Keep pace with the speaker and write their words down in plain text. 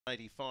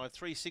85,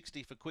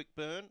 360 for Quick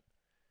Burn,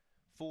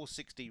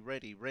 460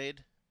 Ready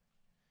Red.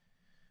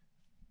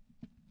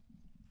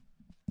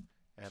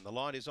 And the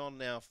light is on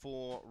now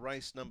for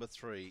race number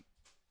 3.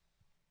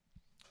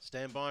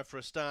 Stand by for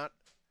a start.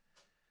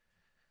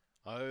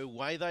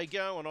 Away they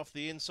go, and off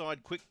the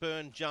inside, Quick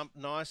Burn jumped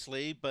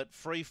nicely, but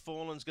Free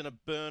Fallen's going to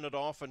burn it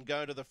off and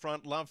go to the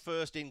front. Love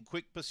First in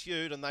quick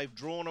pursuit, and they've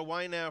drawn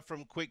away now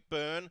from Quick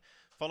Burn,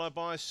 followed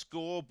by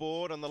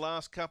Scoreboard, and the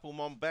last couple,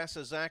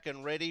 Mombasa Zach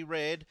and Ready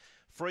Red.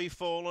 Free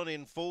Fallen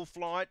in full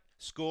flight.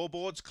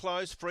 Scoreboard's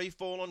close. Free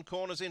Fallen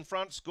corners in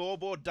front.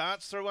 Scoreboard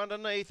darts through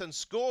underneath, and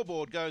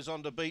Scoreboard goes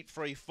on to beat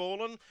Free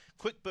Fallen.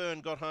 Quick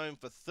Burn got home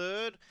for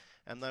third,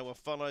 and they were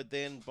followed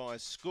then by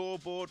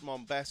Scoreboard,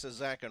 Mombasa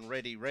Zach and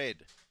Ready Red.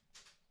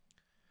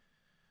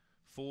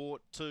 4,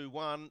 2,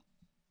 1.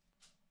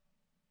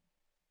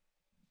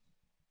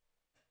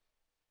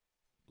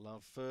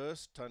 Love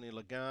First, Tony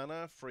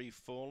Lagana, Free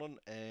Fallen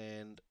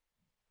and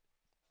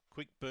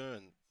Quick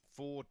Burn.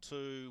 4,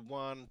 2,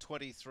 1,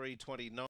 23, 29.